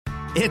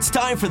It's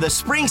time for the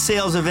spring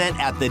sales event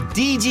at the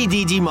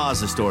DGDG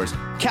Mazda stores.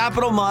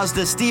 Capital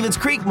Mazda, Stevens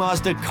Creek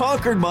Mazda,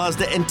 Concord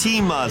Mazda, and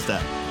Team Mazda.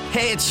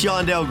 Hey, it's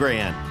Shondell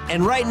Grand.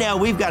 And right now,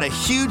 we've got a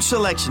huge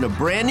selection of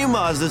brand new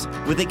Mazdas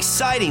with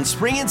exciting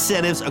spring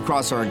incentives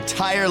across our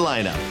entire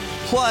lineup.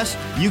 Plus,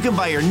 you can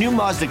buy your new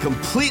Mazda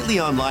completely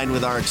online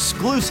with our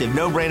exclusive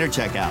no-brainer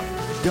checkout.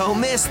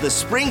 Don't miss the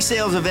spring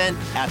sales event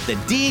at the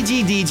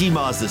DGDG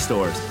Mazda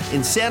stores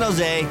in San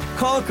Jose,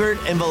 Concord,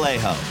 and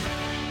Vallejo.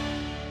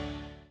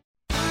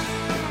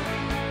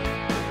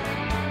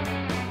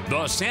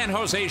 The San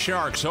Jose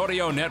Sharks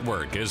Audio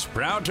Network is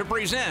proud to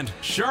present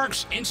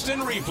Sharks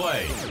Instant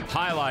Replay.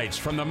 Highlights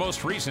from the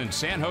most recent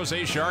San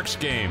Jose Sharks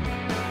game.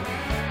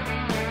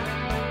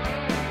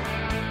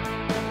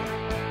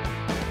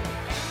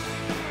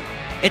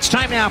 It's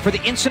time now for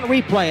the instant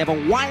replay of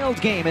a wild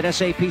game at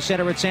SAP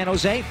Center at San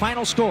Jose.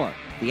 Final score,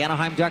 the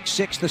Anaheim Ducks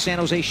 6, the San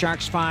Jose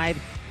Sharks 5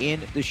 in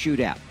the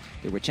shootout.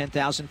 There were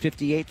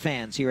 10,058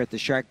 fans here at the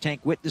Shark Tank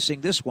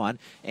witnessing this one.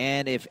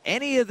 And if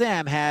any of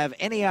them have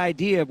any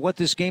idea of what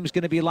this game is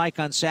going to be like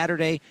on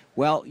Saturday,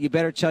 well, you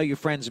better tell your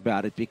friends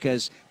about it,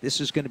 because this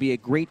is going to be a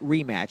great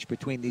rematch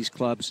between these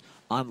clubs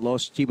on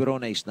Los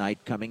Tiburones night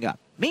coming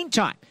up.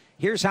 Meantime,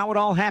 here's how it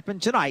all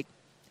happened tonight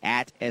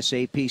at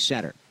SAP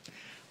Center.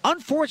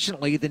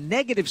 Unfortunately, the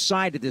negative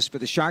side of this for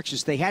the Sharks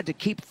is they had to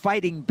keep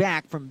fighting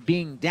back from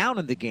being down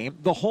in the game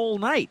the whole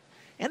night.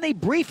 And they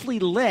briefly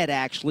led,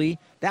 actually.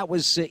 That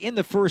was in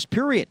the first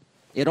period.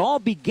 It all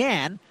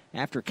began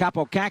after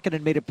Kaapo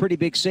Kähkönen made a pretty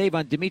big save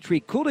on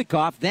Dmitry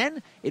Kulikov.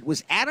 Then it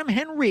was Adam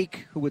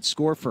Henrique who would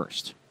score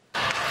first.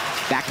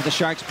 Back to the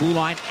Sharks' blue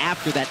line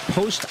after that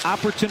post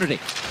opportunity.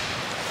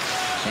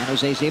 San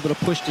Jose's able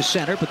to push to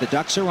center, but the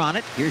Ducks are on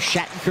it. Here's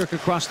Shattenkirk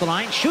across the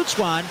line. Shoots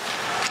one.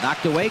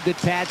 Knocked away. Good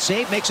pad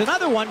save. Makes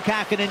another one.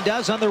 Kähkönen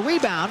does on the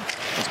rebound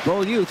as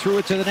Beaulieu threw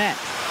it to the net.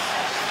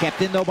 Kept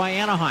in, though, by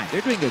Anaheim.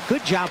 They're doing a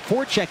good job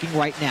forechecking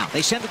right now.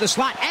 They send to the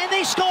slot, and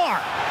they score!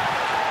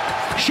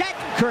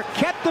 Shattenkirk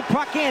kept the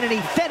puck in, and he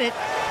fed it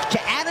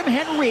to Adam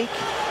Henrique.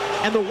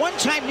 And the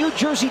one-time New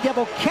Jersey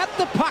Devil kept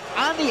the puck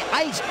on the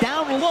ice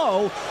down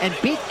low and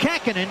beat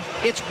Kähkönen.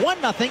 It's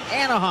 1-0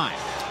 Anaheim.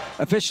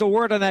 Official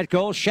word on that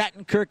goal.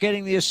 Shattenkirk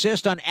getting the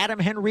assist on Adam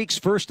Henrique's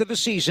first of the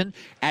season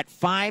at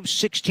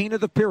 5:16 of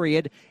the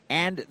period,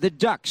 and the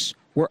Ducks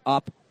were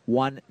up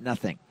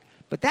 1-0.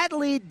 But that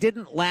lead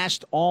didn't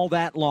last all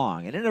that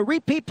long. And in a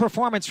repeat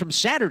performance from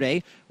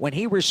Saturday, when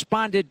he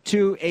responded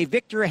to a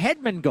Victor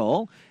Hedman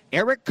goal,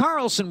 Erik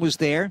Karlsson was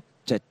there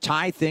to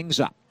tie things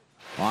up.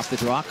 Off the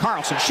draw,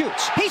 Karlsson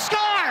shoots. He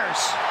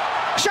scores!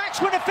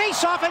 Sharks win a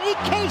face-off, and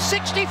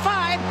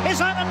EK65 is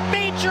on a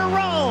major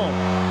roll.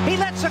 He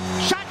lets a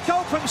shot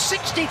go from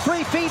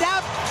 63 feet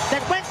out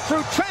that went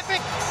through traffic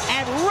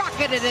and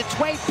rocketed its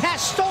way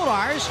past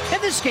Stolars,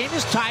 and this game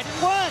is tied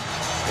at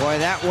 1. Boy,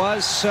 that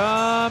was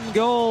some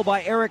goal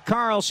by Erik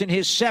Karlsson,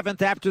 his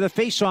 7th after the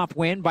face-off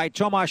win by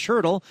Tomas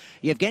Hertl.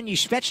 Yevgeny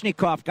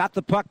Svechnikov got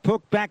the puck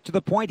poked back to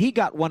the point. He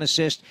got 1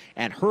 assist,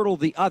 and Hertl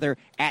the other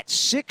at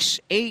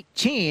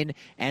 6:18,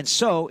 and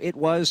so it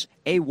was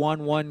a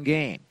 1-1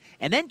 game.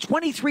 And then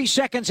 23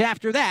 seconds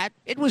after that,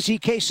 it was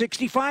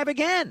EK65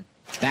 again.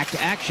 Back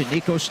to action.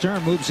 Nico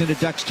Sturm moves into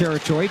Ducks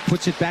territory,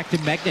 puts it back to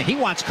Megna. He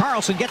wants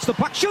Karlsson, gets the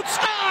puck, shoots,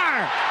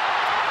 score!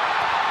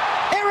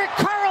 Erik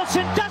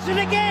Karlsson does it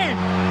again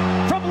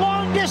from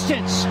long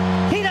distance.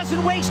 He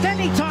doesn't waste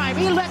any time.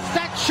 He lets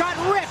that shot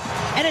rip,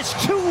 and it's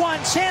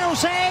 2-1 San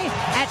Jose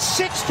at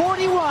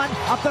 6:41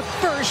 of the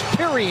first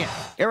period.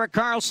 Erik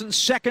Karlsson's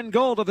second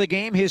goal of the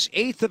game, his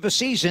 8th of the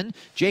season.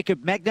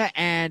 Jacob Megna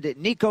and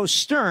Nico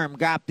Sturm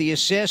got the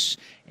assists,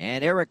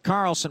 and Erik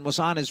Karlsson was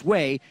on his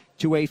way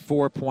to a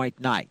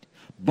 4-point night.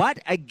 But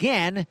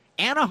again,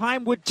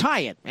 Anaheim would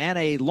tie it, and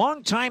a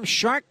longtime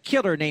Shark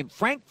killer named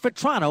Frank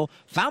Vetrano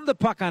found the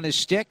puck on his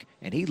stick,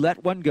 and he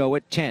let one go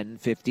at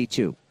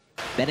 10:52.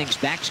 Benning's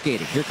back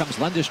skating. Here comes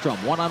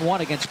Lundestrom, one-on-one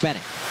against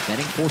Benning.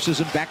 Benning forces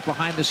him back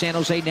behind the San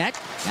Jose net.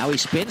 Now he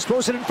spins,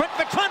 throws it in front.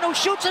 Vetrano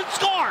shoots and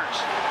scores!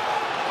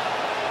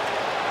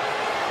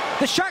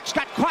 The Sharks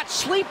got caught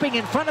sleeping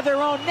in front of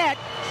their own net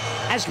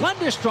as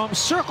Lundestrom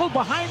circled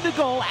behind the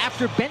goal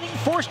after Benning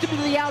forced him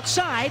to the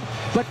outside,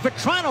 but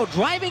Vetrano,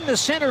 driving the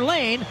center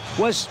lane,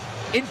 was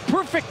in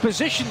perfect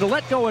position to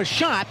let go a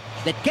shot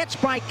that gets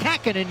by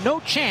Kähkönen. No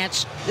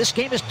chance. This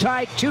game is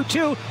tied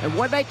 2-2, and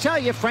what did I tell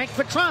you? Frank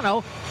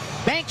Vetrano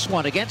banks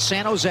one against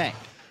San Jose.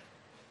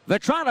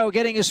 Vetrano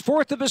getting his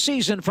 4th of the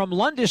season from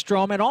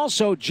Lundestrom, and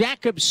also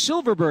Jakob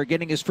Silfverberg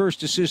getting his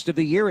first assist of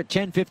the year at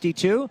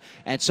 10:52,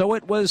 and so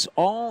it was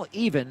all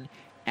even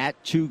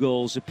at 2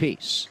 goals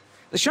apiece.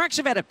 The Sharks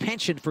have had a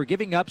penchant for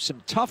giving up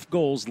some tough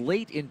goals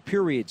late in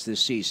periods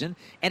this season,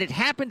 and it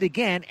happened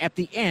again at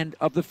the end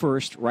of the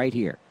first right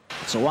here.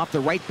 So off the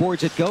right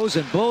boards it goes,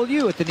 and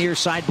Beaulieu at the near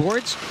side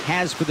boards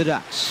has for the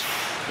Ducks.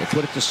 They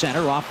put it to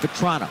center off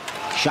Vetrano.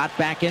 Shot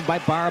back in by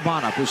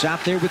Barabanov, who's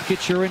out there with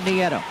Couture and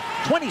Nieto.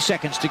 20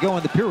 seconds to go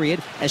in the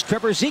period as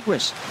Trevor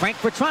Zegras, Frank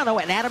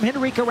Vetrano, and Adam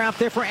Henrique are out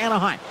there for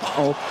Anaheim.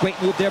 Uh-oh, great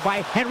move there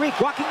by Henrique,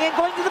 walking in,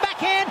 going to the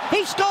backhand.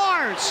 He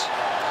scores!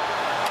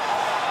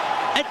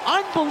 An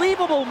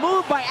unbelievable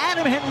move by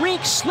Adam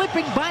Henrique,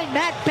 slipping by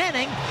Matt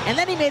Benning, and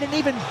then he made an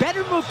even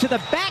better move to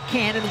the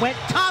backhand and went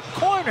top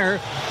corner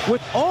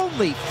with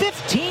only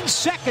 15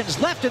 seconds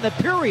left in the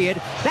period.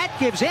 That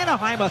gives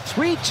Anaheim a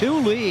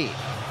 3-2 lead.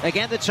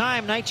 Again, the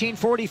time,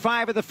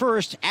 19:45 of the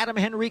first. Adam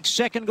Henrique's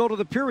second goal of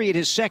the period,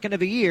 his second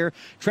of the year.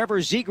 Trevor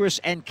Zegras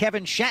and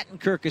Kevin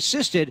Shattenkirk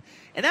assisted,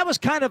 and that was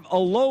kind of a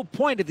low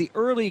point of the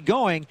early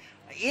going.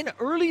 In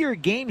earlier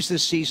games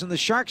this season, the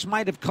Sharks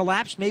might have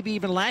collapsed. Maybe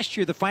even last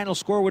year, the final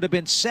score would have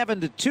been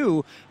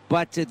 7-2.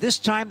 But this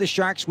time, the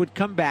Sharks would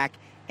come back,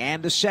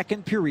 and the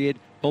second period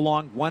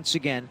belonged once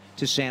again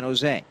to San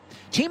Jose.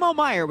 Timo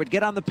Meier would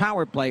get on the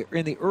power play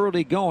in the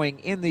early going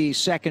in the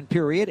second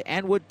period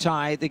and would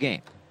tie the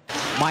game.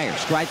 Meier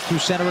strides through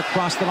center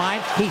across the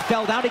line. He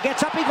fell down. He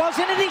gets up. He goes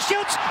in and he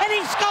shoots and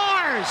he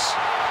scores.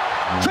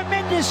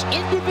 Tremendous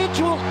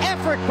individual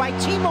effort by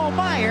Timo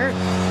Meier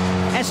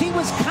as he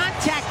was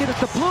contacted at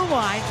the blue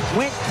line,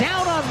 went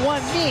down on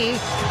one knee,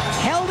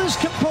 held his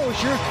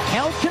composure,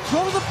 held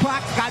control of the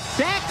puck, got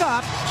back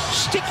up,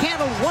 stick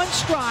handled one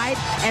stride,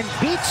 and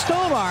beat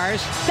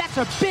Stolarz. That's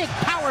a big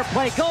power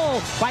play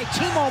goal by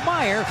Timo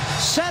Meier,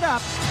 set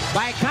up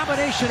by a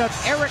combination of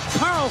Erik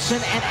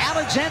Karlsson and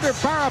Alexander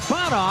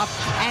Barabanov,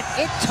 and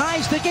it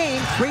ties the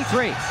game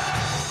 3-3.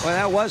 Well,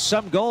 that was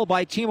some goal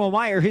by Timo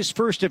Meier, his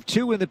first of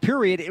two in the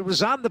period. It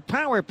was on the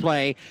power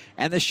play,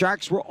 and the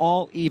Sharks were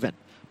all even.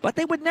 But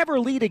they would never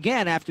lead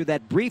again after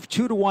that brief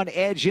 2-1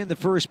 edge in the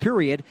first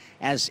period,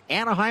 as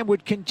Anaheim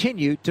would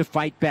continue to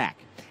fight back.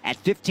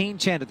 At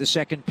 15:10 of the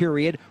second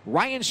period,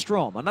 Ryan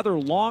Strome, another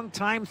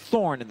longtime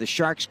thorn in the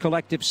Sharks'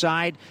 collective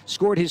side,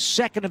 scored his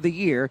second of the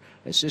year,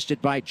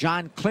 assisted by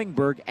John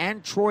Klingberg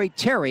and Troy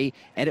Terry,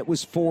 and it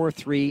was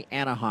 4-3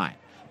 Anaheim.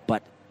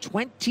 But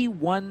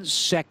 21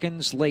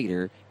 seconds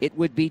later, it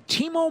would be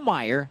Timo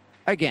Meier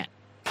again.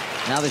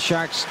 Now the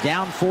Sharks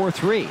down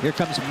 4-3. Here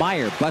comes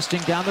Meier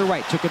busting down the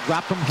right. Took a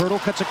drop from Hertl,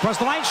 cuts across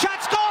the line,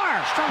 shot, score!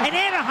 And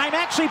Anaheim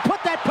actually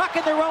put that puck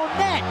in their own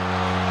net.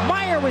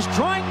 Meier was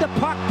drawing the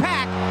puck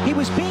back. He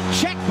was being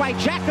checked by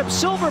Jakob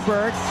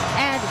Silfverberg,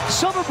 and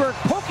Silfverberg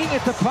poking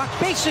at the puck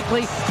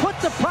basically put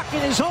the puck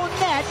in his own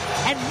net,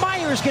 and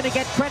Meier's going to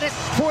get credit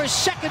for his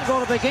second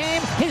goal of the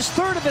game, his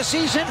third of the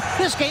season.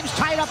 This game's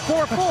tied up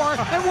 4-4,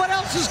 and what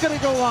else is going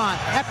to go on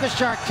at the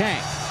Shark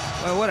Tank?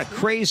 Well, what a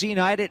crazy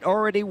night it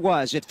already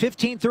was. At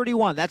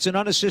 15:31, that's an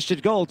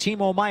unassisted goal.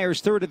 Timo Meier's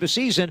third of the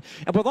season.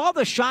 And with all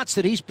the shots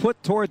that he's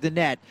put toward the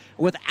net,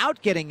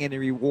 without getting any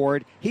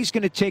reward, he's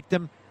going to take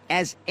them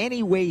as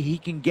any way he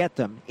can get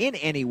them, in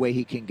any way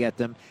he can get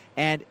them.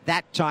 And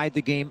that tied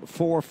the game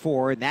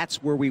 4-4, and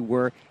that's where we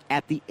were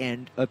at the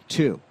end of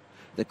two.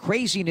 The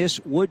craziness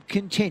would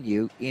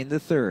continue in the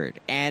third,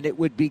 and it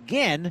would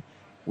begin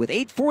with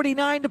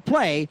 8:49 to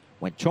play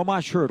when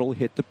Tomas Hertl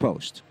hit the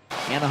post.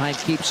 Anaheim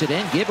keeps it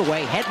in.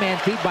 Giveaway. Headman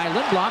feed by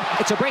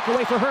Lindblom. It's a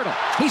breakaway for Hertl.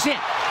 He's in.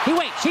 He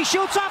waits. He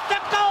shoots off the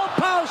goal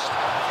post.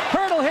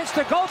 Hertl hits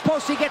the goal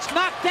post. He gets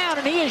knocked down,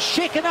 and he is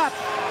shaken up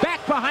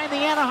back behind the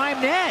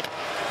Anaheim net.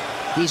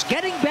 He's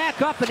getting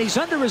back up, and he's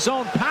under his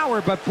own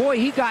power, but boy,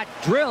 he got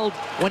drilled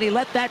when he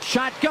let that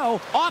shot go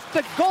off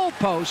the goal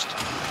post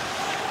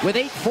with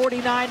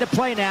 8:49 to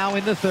play now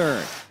in the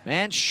third.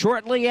 And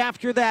shortly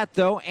after that,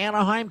 though,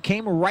 Anaheim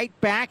came right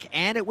back,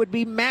 and it would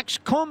be Max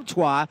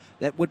Comtois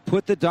that would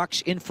put the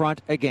Ducks in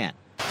front again.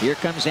 Here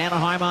comes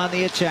Anaheim on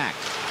the attack.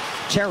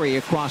 Terry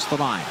across the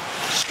line.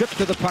 Stripped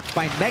to the puck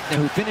by Megna,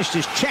 who finished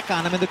his check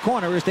on him in the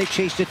corner as they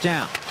chased it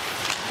down.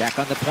 Back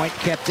on the point,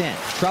 kept in.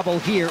 Trouble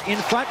here in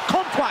front.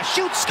 Comtois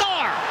shoots,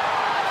 score!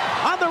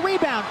 On the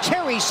rebound,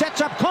 Terry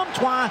sets up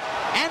Comtois,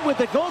 and with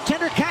the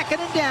goaltender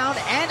Kakinen down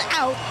and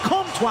out,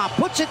 Comtois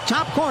puts it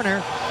top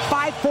corner.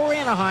 5-4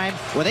 Anaheim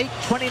with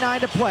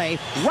 8:29 to play,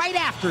 right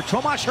after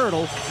Tomas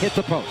Hertl hit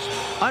the post.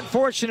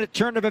 Unfortunate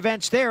turn of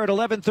events there at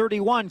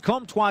 11:31.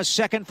 Comtois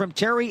second from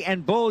Terry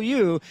and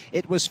Beaulieu.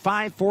 It was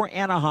 5-4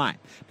 Anaheim.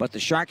 But the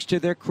Sharks, to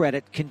their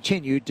credit,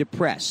 continued to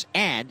press.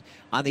 And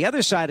on the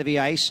other side of the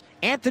ice,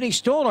 Anthony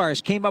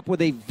Stolarz came up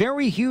with a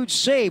very huge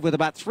save with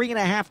about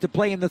 3.5 to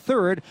play in the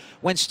third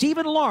when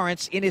Steven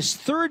Lawrence, in his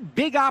third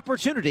big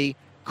opportunity,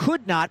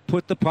 could not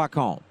put the puck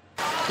home.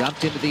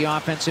 Dumped into the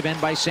offensive end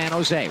by San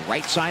Jose.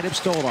 Right side of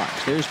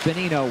Stolarz. There's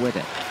Bonino with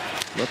it.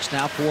 Looks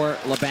now for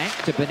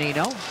LeBanc to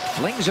Bonino.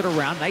 Flings it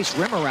around. Nice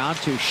rim around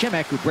to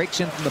Šimek, who breaks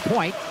in from the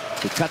point.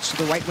 He cuts to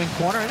the right wing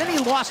corner, and then he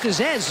lost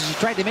his edge as he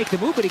tried to make the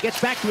move, but he gets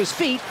back to his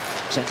feet.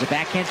 Sends a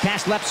backhand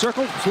pass left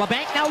circle.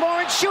 LeBanc, now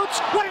Lawrence shoots.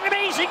 What an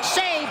amazing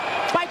save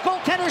by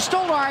goaltender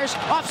Stolarz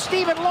off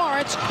Steven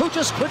Lawrence, who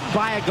just couldn't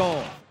buy a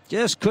goal.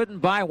 Just couldn't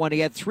buy one. He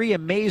had three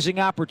amazing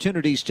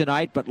opportunities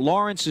tonight, but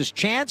Lawrence's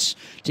chance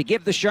to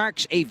give the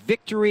Sharks a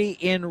victory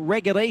in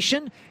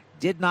regulation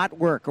did not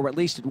work, or at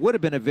least it would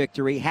have been a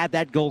victory had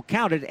that goal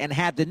counted and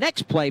had the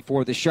next play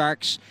for the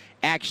Sharks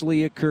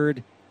actually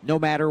occurred no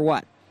matter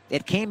what.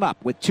 It came up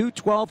with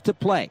 2:12 to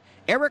play.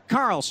 Erik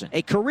Karlsson,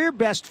 a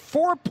career-best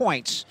 4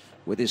 points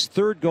with his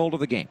third goal of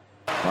the game.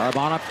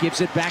 Barabanov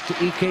gives it back to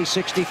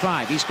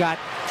EK65. He's got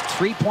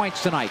 3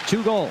 points tonight,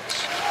 2 goals.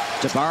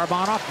 to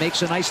Barabanov,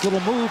 makes a nice little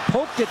move,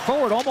 poked it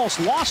forward, almost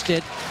lost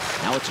it.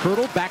 Now it's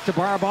hurdled back to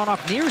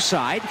Barabanov near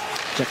side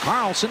to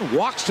Carlson,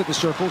 walks to the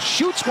circle,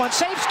 shoots one,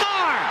 save, score!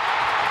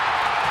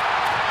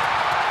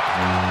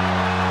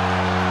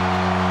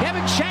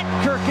 Kevin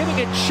Shattenkirk giving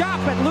a chop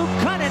at Luke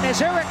Cunnin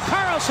as Erik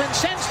Karlsson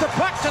sends the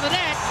puck to the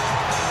net.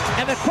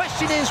 And the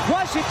question is,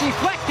 was it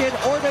deflected,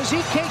 or does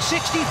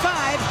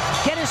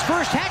EK65 get his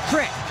first hat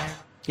trick?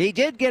 He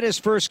did get his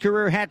first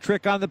career hat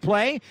trick on the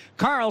play.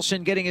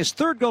 Karlsson getting his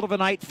third goal of the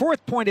night,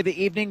 fourth point of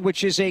the evening,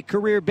 which is a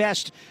career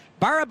best.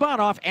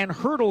 Barabanov and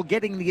Hertl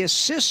getting the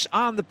assists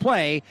on the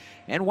play.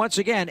 And once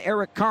again,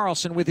 Erik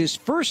Karlsson with his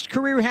first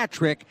career hat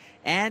trick,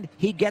 and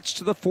he gets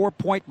to the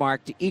 4-point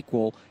mark to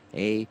equal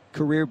a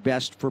career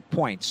best for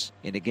points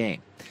in a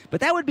game.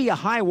 But that would be a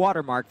high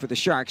water mark for the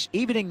Sharks,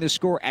 evening the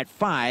score at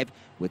 5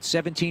 with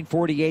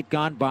 17:48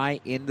 gone by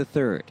in the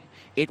third.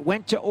 It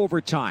went to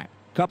overtime.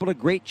 Couple of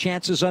great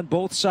chances on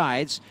both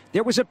sides.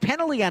 There was a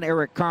penalty on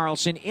Erik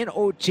Karlsson in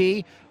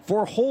OT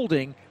for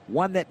holding,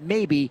 one that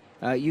maybe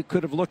you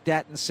could have looked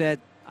at and said,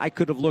 I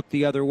could have looked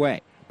the other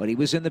way. But he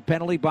was in the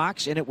penalty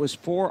box, and it was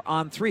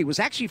 4-on-3. It was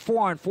actually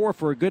 4-on-4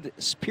 for a good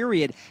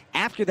period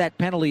after that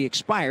penalty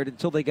expired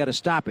until they got a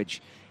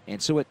stoppage.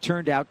 And so it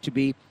turned out to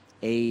be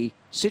a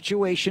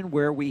situation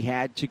where we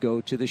had to go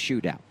to the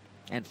shootout.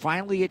 And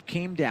finally it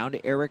came down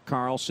to Erik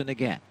Karlsson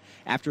again.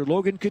 After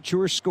Logan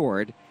Couture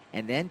scored,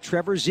 and then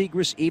Trevor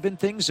Zegras evened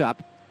things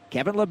up.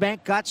 Kevin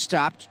Labanc got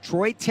stopped.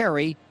 Troy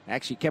Terry,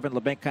 actually Kevin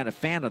Labanc kind of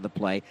fan of the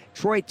play.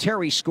 Troy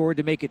Terry scored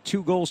to make it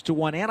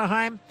 2-1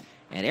 Anaheim.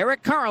 And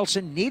Erik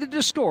Karlsson needed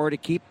to score to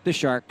keep the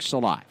Sharks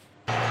alive.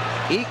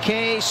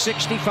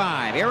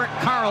 EK65, Erik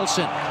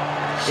Karlsson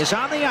is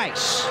on the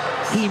ice.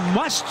 He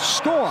must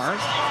score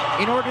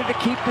in order to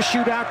keep the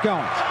shootout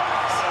going.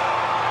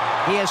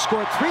 He has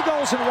scored 3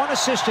 goals and 1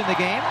 assist in the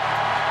game.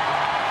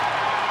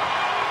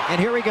 And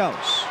here he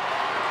goes.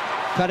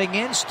 Cutting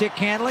in, stick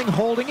handling,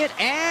 holding it,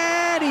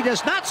 and he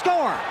does not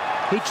score.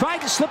 He tried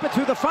to slip it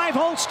through the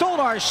 5-hole.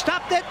 Stolar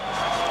stopped it,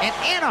 and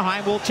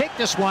Anaheim will take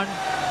this one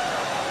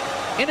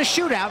in a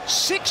shootout,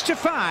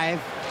 6-5.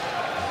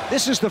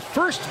 This is the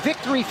first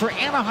victory for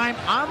Anaheim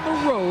on the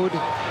road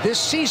this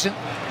season,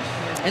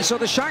 and so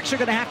the Sharks are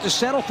going to have to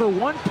settle for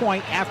 1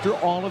 point after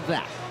all of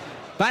that.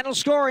 Final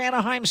score,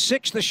 Anaheim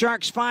 6, the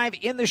Sharks 5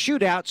 in the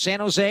shootout. San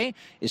Jose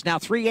is now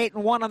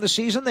 3-8-1 on the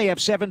season. They have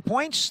 7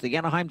 points. The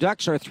Anaheim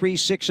Ducks are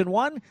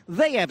 3-6-1.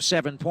 They have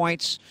 7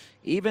 points,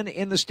 even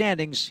in the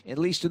standings, at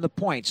least in the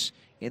points,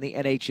 in the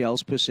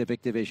NHL's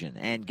Pacific Division.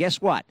 And guess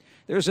what?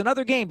 There's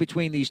another game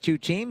between these two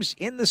teams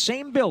in the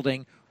same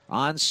building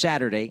on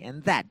Saturday,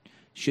 and that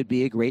should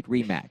be a great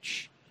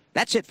rematch.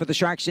 That's it for the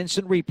Sharks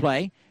Instant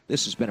Replay.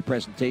 This has been a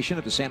presentation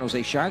of the San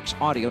Jose Sharks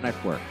Audio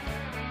Network.